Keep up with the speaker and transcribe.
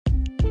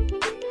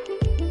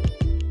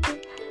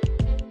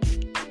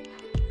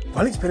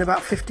Well, it's been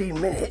about 15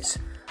 minutes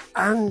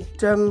and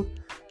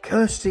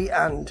Kirsty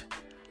and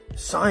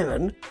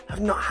Simon have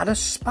not had a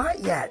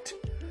spat yet.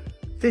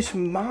 This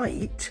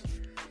might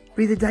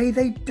be the day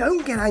they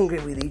don't get angry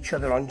with each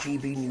other on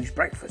GB News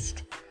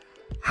Breakfast.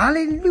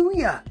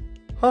 Hallelujah!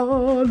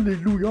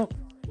 Hallelujah!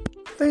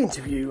 They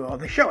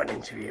show an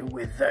interview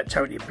with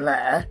Tony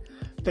Blair.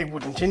 They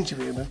wouldn't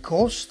interview him, of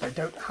course. They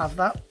don't have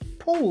that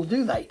pull,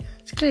 do they?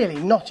 It's clearly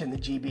not in the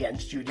GBN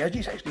studios.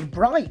 It's actually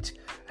bright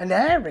and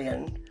airy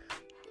and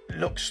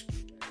looks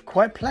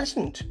quite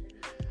pleasant.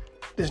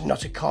 There's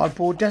not a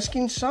cardboard desk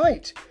in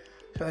sight.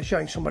 So they're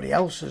showing somebody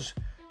else's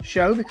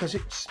show because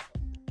it's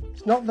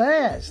not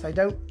theirs. They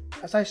don't,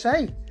 as I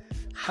say,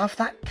 have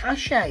that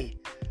cachet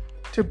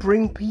to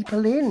bring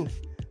people in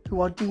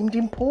who are deemed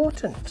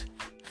important.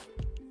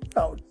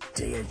 Oh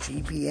dear,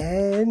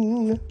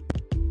 GBN.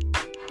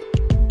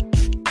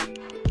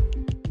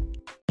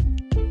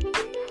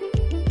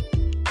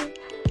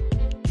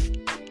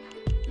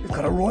 We've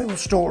got a royal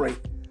story.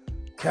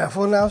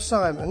 Careful now,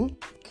 Simon.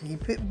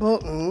 Keep it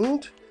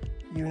buttoned.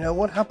 You know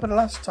what happened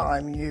last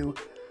time you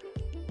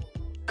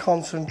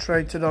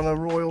concentrated on a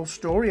royal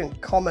story and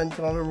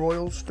commented on a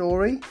royal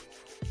story.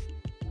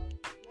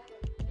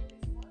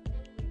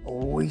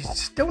 Oh, he's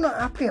still not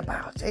happy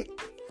about it.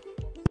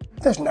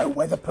 There's no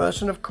weather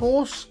person, of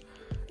course.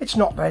 It's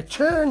not their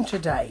turn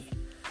today.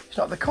 It's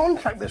not the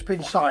contract that's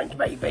been signed,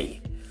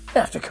 maybe. They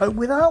have to cope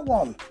without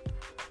one.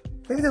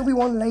 Maybe there'll be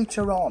one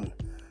later on.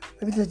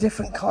 Maybe there's a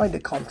different kind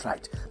of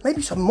contract.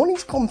 Maybe some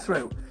money's come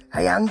through.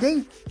 Hey,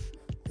 Andy.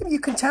 Maybe you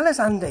can tell us,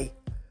 Andy,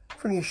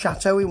 from your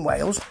chateau in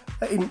Wales,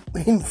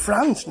 in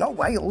France, not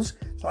Wales.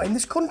 It's not in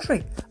this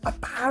country,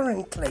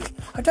 apparently.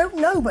 I don't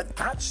know, but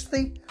that's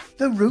the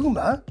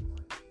rumour.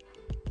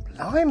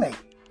 Blimey.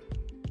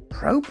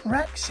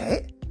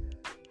 Pro-Brexit?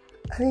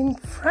 And in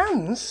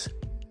France?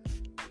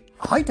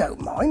 I don't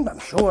mind, but I'm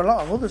sure a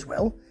lot of others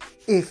will,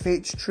 if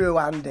it's true,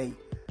 Andy.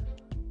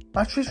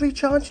 Batteries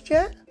recharged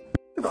yet?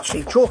 We've got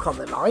Steve Chalk on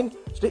the line.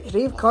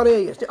 Steve, can't hear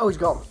you. Oh, he's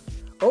gone.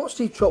 Well, what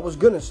Steve Chalk was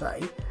going to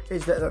say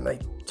is that they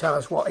tell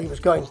us what he was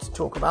going to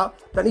talk about,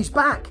 then he's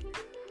back.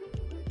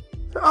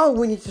 Oh,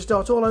 we need to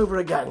start all over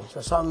again,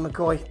 says Simon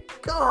McCoy.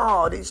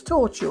 God, it's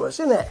tortuous,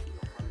 isn't it?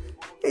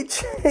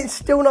 It's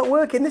still not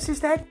working. This is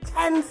their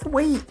 10th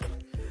week.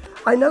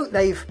 I know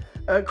they've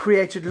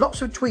created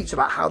lots of tweets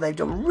about how they've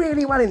done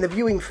really well in the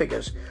viewing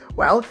figures.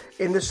 Well,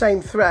 in the same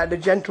thread, a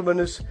gentleman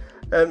has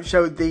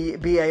showed the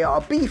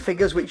BARB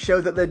figures, which show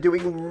that they're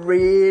doing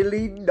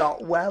really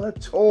not well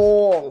at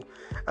all.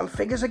 And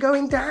figures are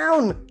going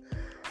down.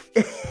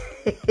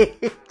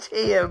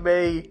 Dear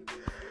me.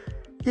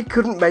 You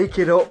couldn't make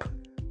it up.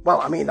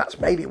 Well, I mean, that's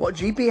maybe what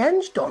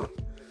GBN's done.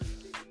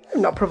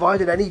 They've not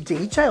provided any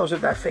details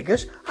of their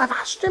figures. I've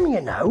asked them,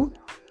 you know.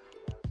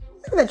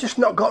 Maybe they've just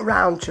not got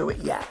round to it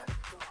yet.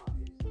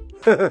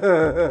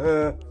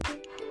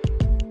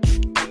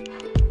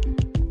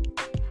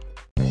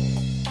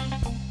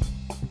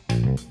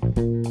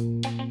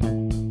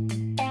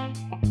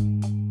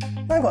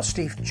 I've got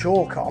Steve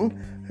Chalk on,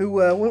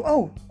 who,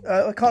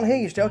 I can't hear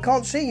you, Steve. I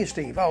can't see you,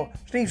 Steve. Oh,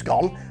 Steve's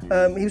gone.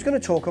 He was going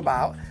to talk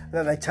about, and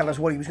then they tell us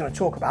what he was going to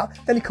talk about.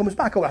 Then he comes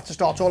back, we'll have to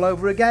start all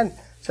over again,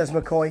 says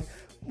McCoy.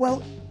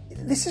 Well,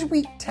 this is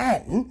week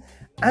 10,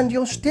 and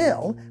you're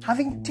still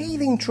having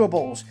teething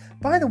troubles.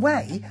 By the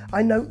way,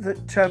 I note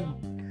that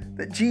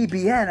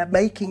GBN are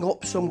making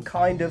up some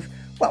kind of,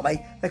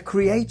 they're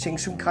creating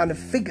some kind of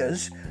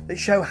figures that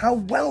show how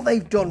well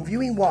they've done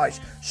viewing-wise.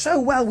 So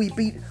well we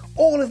beat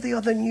all of the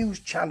other news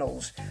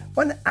channels.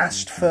 When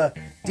asked for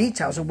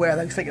details of where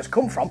those figures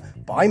come from,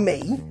 by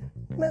me,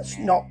 that's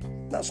not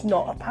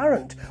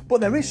apparent. But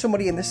there is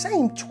somebody in the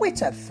same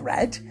Twitter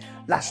thread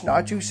last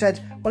night who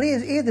said, well,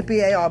 here are the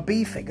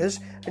BARB figures,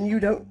 and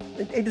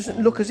it doesn't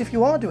look as if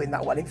you are doing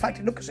that well. In fact,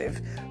 it looks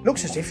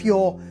as if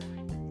your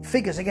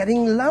figures are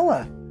getting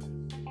lower.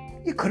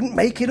 You couldn't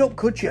make it up,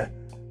 could you?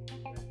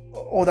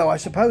 Although I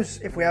suppose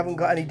if we haven't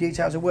got any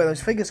details of where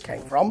those figures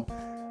came from,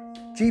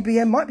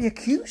 GBN might be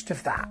accused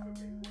of that.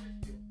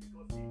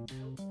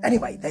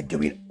 Anyway, they're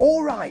doing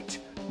all right,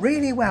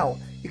 really well.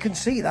 You can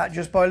see that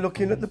just by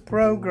looking at the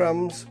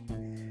programmes.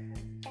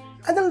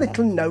 And a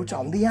little note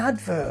on the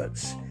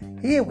adverts.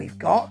 Here we've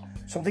got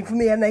something from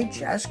the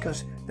NHS,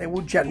 because they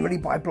will generally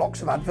buy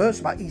blocks of adverts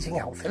about eating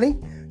healthily.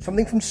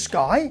 Something from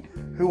Sky,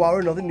 who are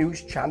another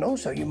news channel,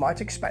 so you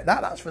might expect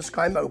that. That's for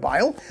Sky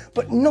Mobile.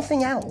 But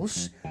nothing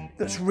else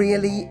that's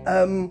really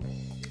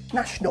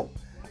national.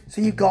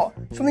 So you've got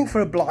something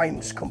for a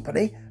blinds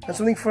company and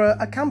something for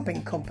a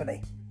camping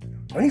company.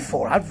 Only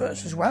 4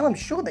 adverts as well. I'm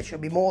sure there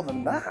should be more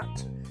than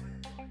that.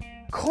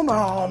 Come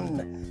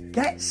on,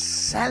 get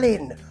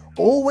selling.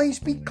 Always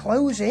be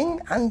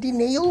closing, Andy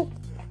Neil.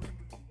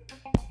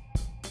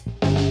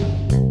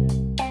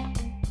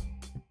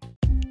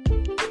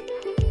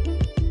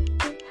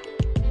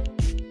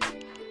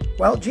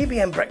 Well,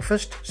 GBN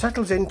Breakfast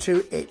settles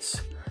into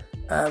its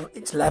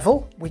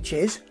level, which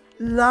is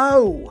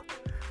low.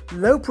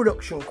 Low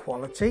production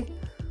quality,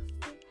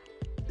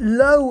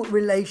 low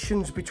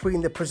relations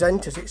between the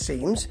presenters, it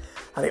seems,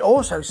 and it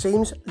also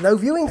seems low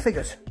viewing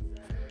figures.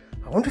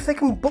 wonder if they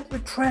can book the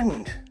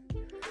trend.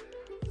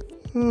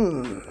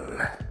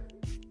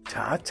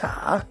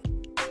 Ta-ta.